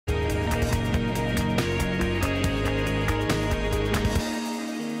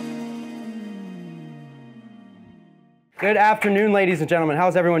Good afternoon, ladies and gentlemen.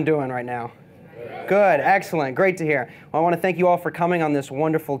 How's everyone doing right now? Good, excellent, great to hear. Well, I want to thank you all for coming on this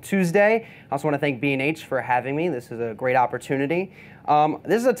wonderful Tuesday. I also want to thank B&H for having me. This is a great opportunity.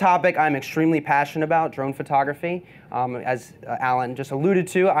 This is a topic I'm extremely passionate about, drone photography. As Alan just alluded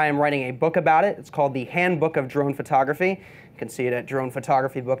to, I am writing a book about it. It's called the Handbook of Drone Photography. You can see it at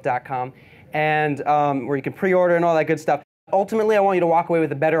dronephotographybook.com, and where you can pre-order and all that good stuff. Ultimately, I want you to walk away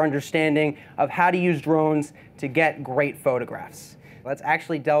with a better understanding of how to use drones to get great photographs. Let's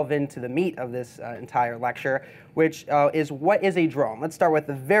actually delve into the meat of this entire lecture, which is what is a drone? Let's start with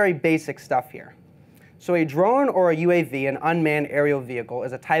the very basic stuff here. So a drone or a UAV, an unmanned aerial vehicle,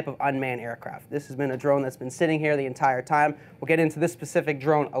 is a type of unmanned aircraft. This has been a drone that's been sitting here the entire time. We'll get into this specific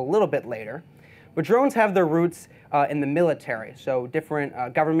drone a little bit later. But drones have their roots in the military. So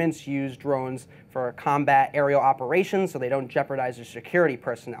different governments use drones for combat aerial operations so they don't jeopardize their security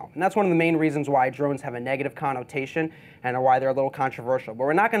personnel. And that's one of the main reasons why drones have a negative connotation and why they're a little controversial. But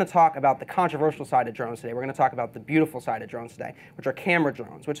we're not going to talk about the controversial side of drones today. We're going to talk about the beautiful side of drones today, which are camera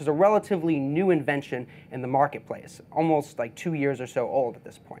drones, which is a relatively new invention in the marketplace, almost like 2 years or so old at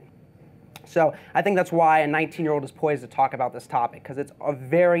this point. So I think that's why a 19-year-old is poised to talk about this topic, because it's a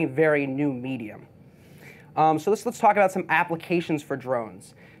very, very new medium. So let's talk about some applications for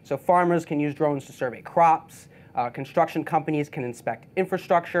drones. So farmers can use drones to survey crops. Construction companies can inspect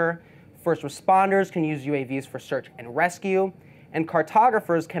infrastructure. First responders can use UAVs for search and rescue. And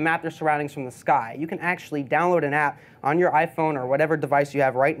cartographers can map their surroundings from the sky. You can actually download an app on your iPhone or whatever device you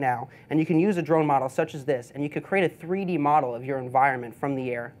have right now, and you can use a drone model such as this, and you could create a 3D model of your environment from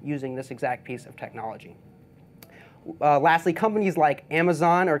the air using this exact piece of technology. Lastly, companies like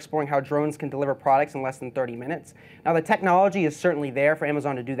Amazon are exploring how drones can deliver products in less than 30 minutes. Now, the technology is certainly there for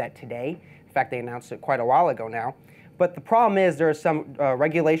Amazon to do that today. In fact, they announced it quite a while ago now. But the problem is there are some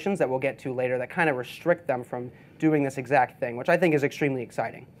regulations that we'll get to later that kind of restrict them from doing this exact thing, which I think is extremely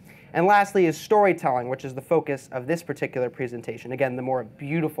exciting. And lastly is storytelling, which is the focus of this particular presentation. Again, the more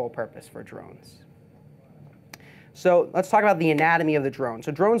beautiful purpose for drones. So let's talk about the anatomy of the drone.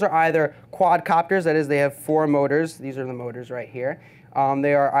 So drones are either quadcopters, that is, they have 4 motors. These are the motors right here.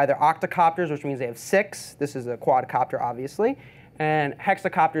 They are either octocopters, which means they have 6. This is a quadcopter, obviously. And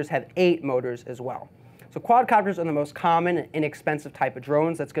hexacopters have 8 motors as well. So quadcopters are the most common and inexpensive type of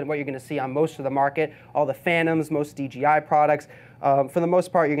drones. That's what you're going to see on most of the market. All the Phantoms, most DJI products, for the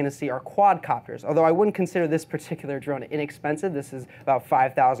most part, you're going to see are quadcopters. Although I wouldn't consider this particular drone inexpensive. This is about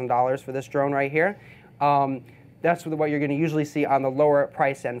 $5,000 for this drone right here. That's what you're going to usually see on the lower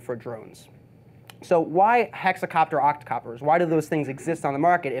price end for drones. So why hexacopter, octocopters? Why do those things exist on the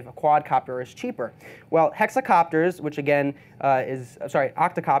market if a quadcopter is cheaper? Well, hexacopters, which again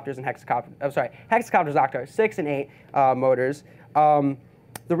octocopters and hexacopters, octocopters, 6 and 8 motors. The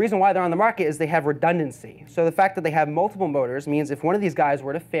reason why they're on the market is they have redundancy. So the fact that they have multiple motors means if one of these guys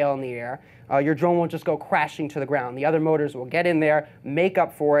were to fail in the air, your drone won't just go crashing to the ground. The other motors will get in there, make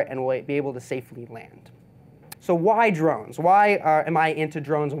up for it, and will be able to safely land. So why drones? Why am I into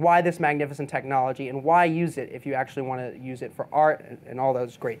drones? Why this magnificent technology? And why use it if you actually want to use it for art and all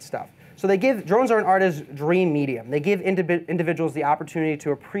those great stuff? So drones are an artist's dream medium. They give individuals the opportunity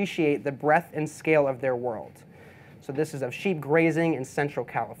to appreciate the breadth and scale of their world. So this is of sheep grazing in Central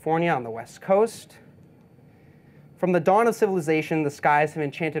California on the West Coast. From the dawn of civilization, the skies have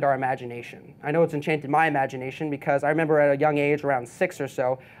enchanted our imagination. I know it's enchanted my imagination because I remember at a young age, around 6 or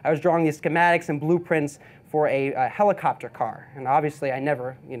so, I was drawing these schematics and blueprints for a helicopter car. And obviously, I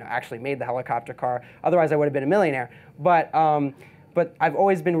never actually made the helicopter car. Otherwise, I would have been a millionaire. But I've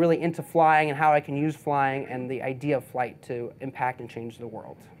always been really into flying and how I can use flying and the idea of flight to impact and change the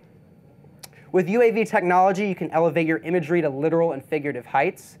world. With UAV technology, you can elevate your imagery to literal and figurative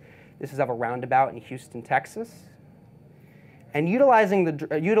heights. This is of a roundabout in Houston, Texas. And utilizing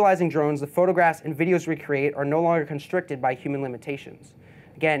drones, the photographs and videos we create are no longer constricted by human limitations.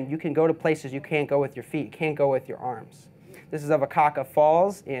 Again, you can go to places you can't go with your feet, you can't go with your arms. This is of Akaka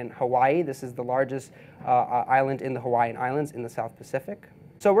Falls in Hawaii. This is the largest island in the Hawaiian Islands in the South Pacific.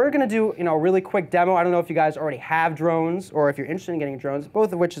 So we're going to do a really quick demo. I don't know if you guys already have drones or if you're interested in getting drones,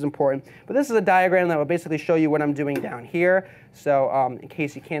 both of which is important. But this is a diagram that will basically show you what I'm doing down here. So in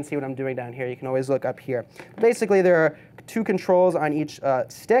case you can't see what I'm doing down here, you can always look up here. Basically, there are 2 controls on each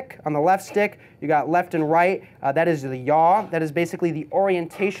stick. On the left stick, you got left and right. That is the yaw. That is basically the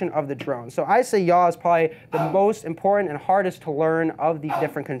orientation of the drone. So I say yaw is probably the most important and hardest to learn of the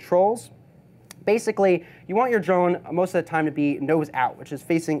different controls. Basically, you want your drone most of the time to be nose out, which is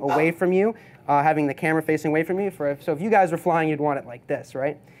facing away from you, having the camera facing away from you. So if you guys were flying, you'd want it like this,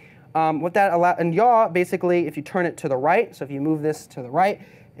 right? What that allows, and yaw, basically, if you turn it to the right, so if you move this to the right,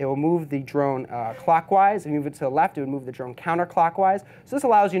 it will move the drone clockwise. If you move it to the left, it would move the drone counterclockwise. So this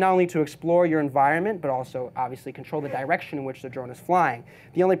allows you not only to explore your environment, but also obviously control the direction in which the drone is flying.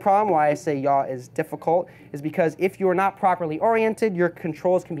 The only problem why I say yaw is difficult is because if you are not properly oriented, your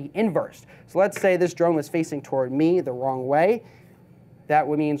controls can be inversed. So let's say this drone was facing toward me the wrong way. That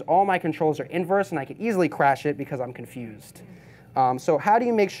means all my controls are inverse, and I could easily crash it because I'm confused. So how do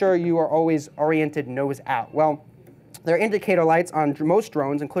you make sure you are always oriented nose out? Well, there are indicator lights on most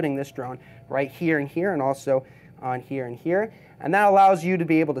drones, including this drone, right here and here, and also on here and here. And that allows you to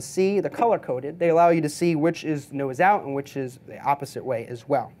be able to see, they're color-coded. They allow you to see which is nose out and which is the opposite way as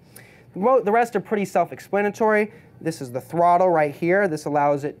well. The rest are pretty self-explanatory. This is the throttle right here. This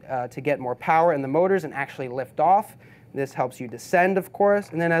allows it to get more power in the motors and actually lift off. This helps you descend, of course.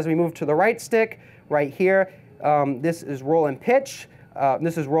 And then as we move to the right stick, right here, this is roll and pitch.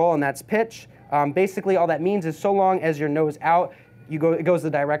 This is roll and that's pitch. Basically, all that means is so long as your nose out, it goes the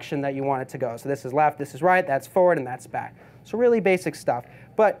direction that you want it to go. So this is left, this is right, that's forward, and that's back. So really basic stuff.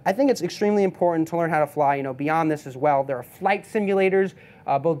 But I think it's extremely important to learn how to fly, beyond this as well. There are flight simulators,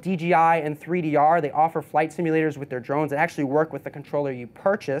 both DJI and 3DR. They offer flight simulators with their drones that actually work with the controller you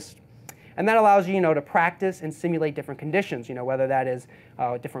purchased. And that allows you, to practice and simulate different conditions, whether that is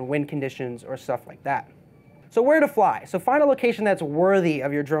different wind conditions or stuff like that. So where to fly? So find a location that's worthy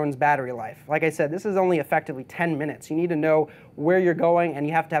of your drone's battery life. Like I said, this is only effectively 10 minutes. You need to know where you're going, and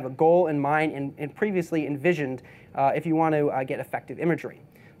you have to have a goal in mind and previously envisioned if you want to get effective imagery.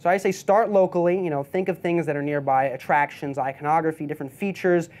 So I say start locally, think of things that are nearby, attractions, iconography, different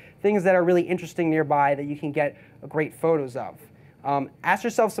features, things that are really interesting nearby that you can get great photos of. Ask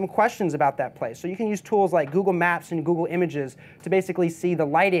yourself some questions about that place. So you can use tools like Google Maps and Google Images to basically see the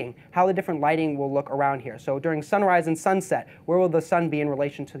lighting, how the different lighting will look around here. So during sunrise and sunset, where will the sun be in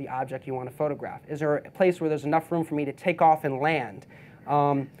relation to the object you want to photograph? Is there a place where there's enough room for me to take off and land?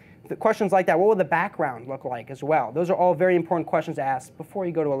 The questions like that, what will the background look like as well? Those are all very important questions to ask before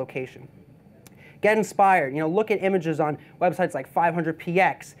you go to a location. Get inspired. Look at images on websites like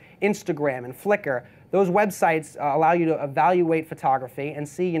 500px, Instagram, and Flickr. Those websites allow you to evaluate photography and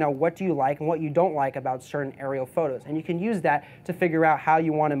see, what do you like and what you don't like about certain aerial photos. And you can use that to figure out how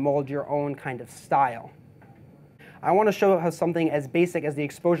you want to mold your own kind of style. I want to show how something as basic as the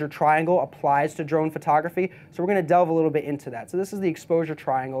exposure triangle applies to drone photography. So we're going to delve a little bit into that. So this is the exposure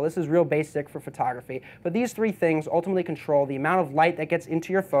triangle. This is real basic for photography. But these three things ultimately control the amount of light that gets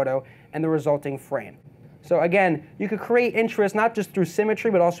into your photo and the resulting frame. So again, you could create interest not just through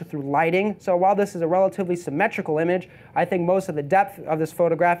symmetry, but also through lighting. So while this is a relatively symmetrical image, I think most of the depth of this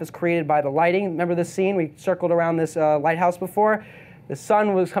photograph is created by the lighting. Remember this scene? We circled around this lighthouse before. The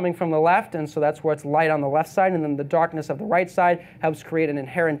sun was coming from the left, and so that's where it's light on the left side, and then the darkness of the right side helps create an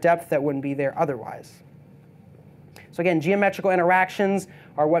inherent depth that wouldn't be there otherwise. So again, geometrical interactions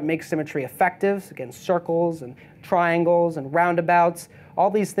are what makes symmetry effective. So again, circles and triangles and roundabouts. All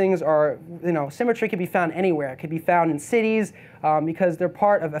these things are, symmetry can be found anywhere. It could be found in cities because they're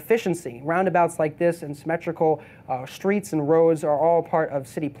part of efficiency. Roundabouts like this and symmetrical streets and roads are all part of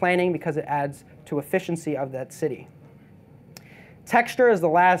city planning because it adds to efficiency of that city. Texture is the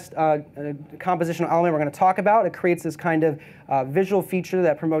last compositional element we're going to talk about. It creates this kind of visual feature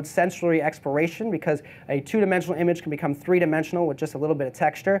that promotes sensory exploration because a two-dimensional image can become three-dimensional with just a little bit of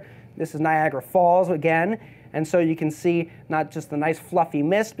texture. This is Niagara Falls again. And so you can see not just the nice fluffy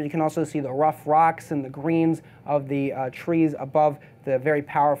mist, but you can also see the rough rocks and the greens of the trees above the very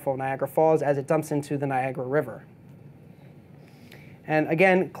powerful Niagara Falls as it dumps into the Niagara River. And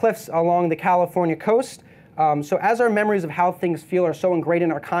again, cliffs along the California coast. So as our memories of how things feel are so ingrained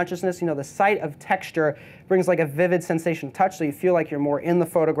in our consciousness, the sight of texture brings like a vivid sensation touch, so you feel like you're more in the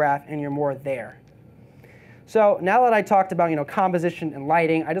photograph and you're more there. So now that I talked about composition and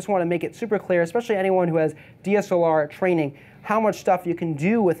lighting, I just want to make it super clear, especially anyone who has DSLR training, how much stuff you can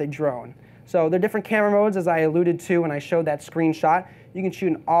do with a drone. So there are different camera modes, as I alluded to when I showed that screenshot. You can shoot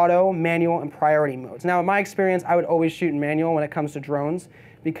in auto, manual, and priority modes. Now in my experience, I would always shoot in manual when it comes to drones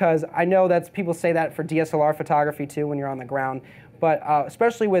because I know that people say that for DSLR photography too when you're on the ground. But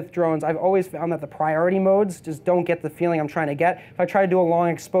especially with drones, I've always found that the priority modes just don't get the feeling I'm trying to get. If I try to do a long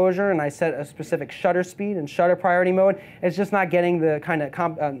exposure and I set a specific shutter speed and shutter priority mode, it's just not getting the kind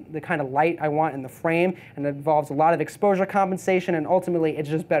of light I want in the frame, and it involves a lot of exposure compensation, and ultimately it's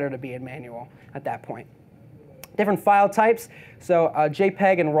just better to be in manual at that point. Different file types, so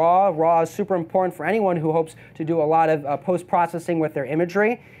JPEG and RAW. RAW is super important for anyone who hopes to do a lot of post-processing with their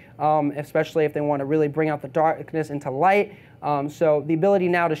imagery, especially if they want to really bring out the darkness into light. So the ability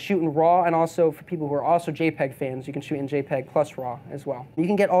now to shoot in RAW, and also for people who are also JPEG fans, you can shoot in JPEG plus RAW as well. You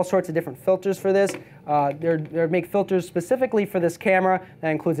can get all sorts of different filters for this. They make filters specifically for this camera. That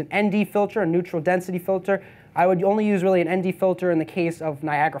includes an ND filter, a neutral density filter. I would only use really an ND filter in the case of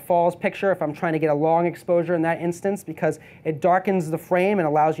Niagara Falls picture if I'm trying to get a long exposure in that instance, because it darkens the frame and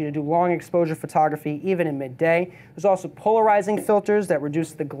allows you to do long exposure photography even in midday. There's also polarizing filters that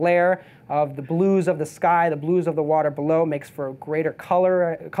reduce the glare of the blues of the sky, the blues of the water below, makes for a greater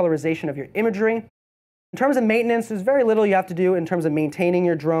colorization of your imagery. In terms of maintenance, there's very little you have to do in terms of maintaining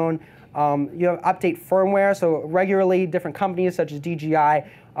your drone. You have update firmware, so regularly different companies such as DJI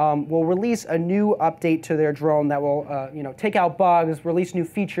will release a new update to their drone that will take out bugs, release new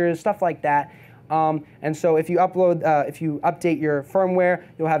features, stuff like that. And so if you update your firmware,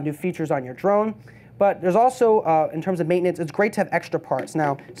 you'll have new features on your drone. But there's also, in terms of maintenance, it's great to have extra parts.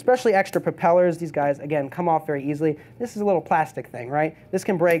 Now, especially extra propellers, these guys, again, come off very easily. This is a little plastic thing, right? This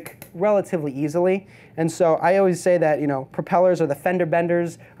can break relatively easily. And so I always say that, propellers are the fender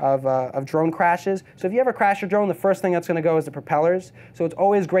benders of drone crashes. So if you ever crash your drone, the first thing that's going to go is the propellers. So it's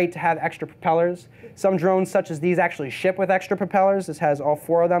always great to have extra propellers. Some drones, such as these, actually ship with extra propellers. This has all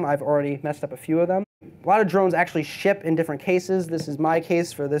 4 of them. I've already messed up a few of them. A lot of drones actually ship in different cases. This is my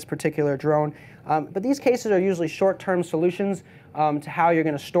case for this particular drone. But these cases are usually short-term solutions to how you're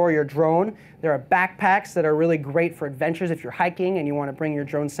going to store your drone. There are backpacks that are really great for adventures if you're hiking and you want to bring your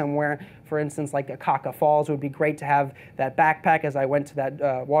drone somewhere. For instance, like Akaka Falls would be great to have that backpack as I went to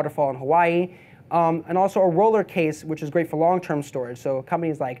that waterfall in Hawaii. And also a roller case, which is great for long-term storage. So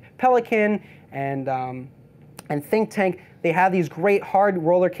companies like Pelican and Think Tank, they have these great hard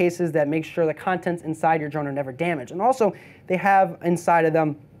roller cases that make sure the contents inside your drone are never damaged. And also, they have inside of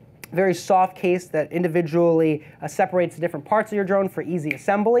them a very soft case that individually separates the different parts of your drone for easy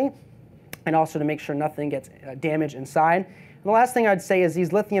assembly, and also to make sure nothing gets damaged inside. And the last thing I'd say is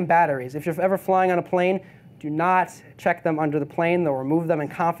these lithium batteries. If you're ever flying on a plane, do not check them under the plane. They'll remove them and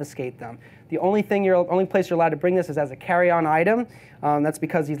confiscate them. The only place you're allowed to bring this is as a carry-on item. That's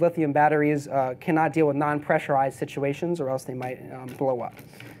because these lithium batteries cannot deal with non-pressurized situations, or else they might blow up.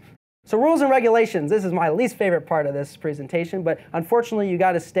 So rules and regulations. This is my least favorite part of this presentation, but unfortunately, you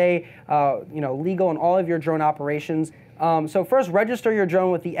got to stay legal in all of your drone operations. So first, register your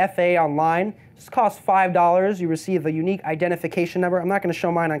drone with the FAA online. This costs $5. You receive a unique identification number. I'm not going to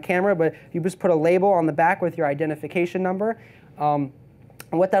show mine on camera, but you just put a label on the back with your identification number.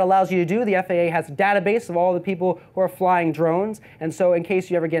 And what that allows you to do, the FAA has a database of all the people who are flying drones. And so in case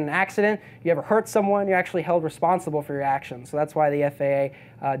you ever get in an accident, you ever hurt someone, you're actually held responsible for your actions. So that's why the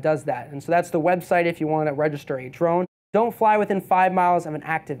FAA does that. And so that's the website if you want to register a drone. Don't fly within 5 miles of an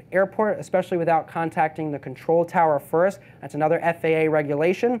active airport, especially without contacting the control tower first. That's another FAA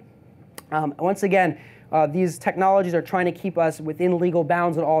regulation. Once again, these technologies are trying to keep us within legal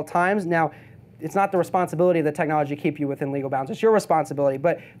bounds at all times. Now, it's not the responsibility of the technology to keep you within legal bounds. It's your responsibility.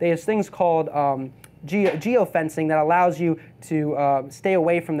 But there's things called geofencing that allows you to stay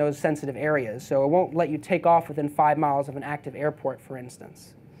away from those sensitive areas. So it won't let you take off within 5 miles of an active airport, for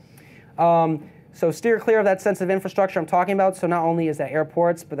instance. So steer clear of that sensitive infrastructure I'm talking about. So not only is that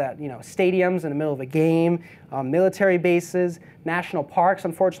airports, but that stadiums in the middle of a game, military bases, national parks,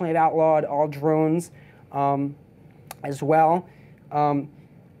 unfortunately, have outlawed all drones as well.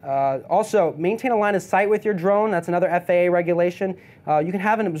 Also, maintain a line of sight with your drone. That's another FAA regulation. You can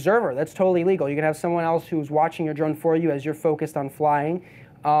have an observer. That's totally legal. You can have someone else who's watching your drone for you as you're focused on flying.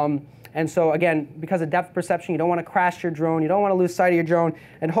 And so again, because of depth perception, you don't want to crash your drone. You don't want to lose sight of your drone.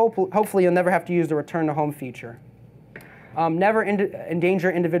 And hopefully you'll never have to use the return to home feature. Never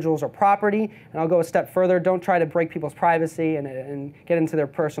endanger individuals or property. And I'll go a step further. Don't try to break people's privacy and get into their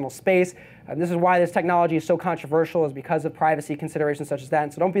personal space. This is why this technology is so controversial, is because of privacy considerations such as that.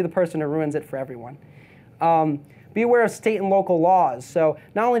 And so don't be the person who ruins it for everyone. Be aware of state and local laws. So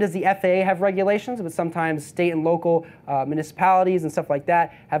not only does the FAA have regulations, but sometimes state and local municipalities and stuff like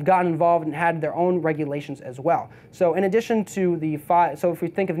that have gotten involved and had their own regulations as well. So in addition to so if we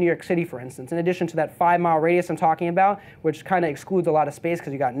think of New York City, for instance, in addition to that 5-mile radius I'm talking about, which kind of excludes a lot of space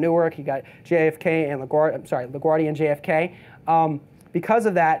because you got Newark, you got JFK and LaGuardia and JFK. Because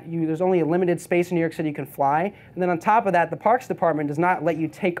of that, there's only a limited space in New York City you can fly. And then on top of that, the Parks Department does not let you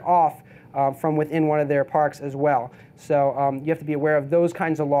take off from within one of their parks as well. So you have to be aware of those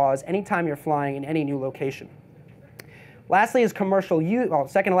kinds of laws anytime you're flying in any new location. Lastly is commercial use. Well,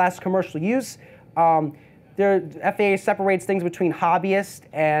 second to last is commercial use. FAA separates things between hobbyist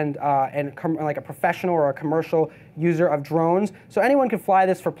and like a professional or a commercial user of drones. So anyone can fly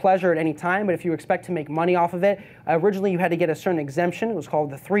this for pleasure at any time, but if you expect to make money off of it, originally you had to get a certain exemption. It was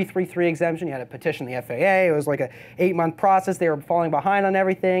called the 333 exemption. You had to petition the FAA. It was like an 8-month process. They were falling behind on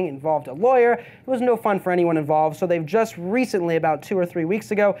everything. It involved a lawyer. It was no fun for anyone involved. So they've just recently, about 2 or 3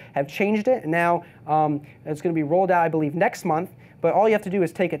 weeks ago, have changed it. And now it's going to be rolled out, I believe, next month. But all you have to do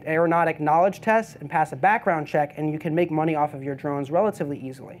is take an aeronautic knowledge test and pass a background check, and you can make money off of your drones relatively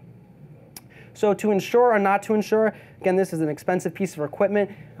easily. So to insure or not to insure, again, this is an expensive piece of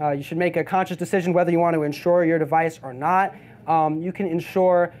equipment. You should make a conscious decision whether you want to insure your device or not. You can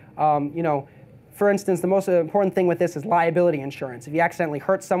insure, for instance, the most important thing with this is liability insurance. If you accidentally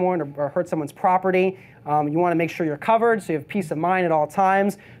hurt someone or hurt someone's property, you want to make sure you're covered so you have peace of mind at all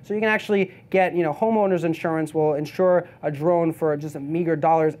times. So you can actually get, homeowners insurance will insure a drone for just a meager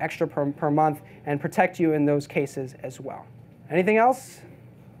dollars extra per month and protect you in those cases as well. Anything else?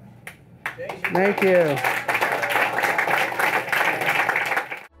 Thank you.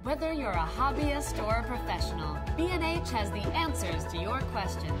 Whether you're a hobbyist or a professional, B&H has the answers to your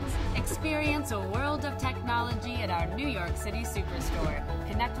questions. Experience a world of technology at our New York City Superstore.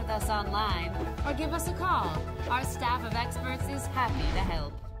 Connect with us online or give us a call. Our staff of experts is happy to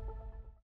help.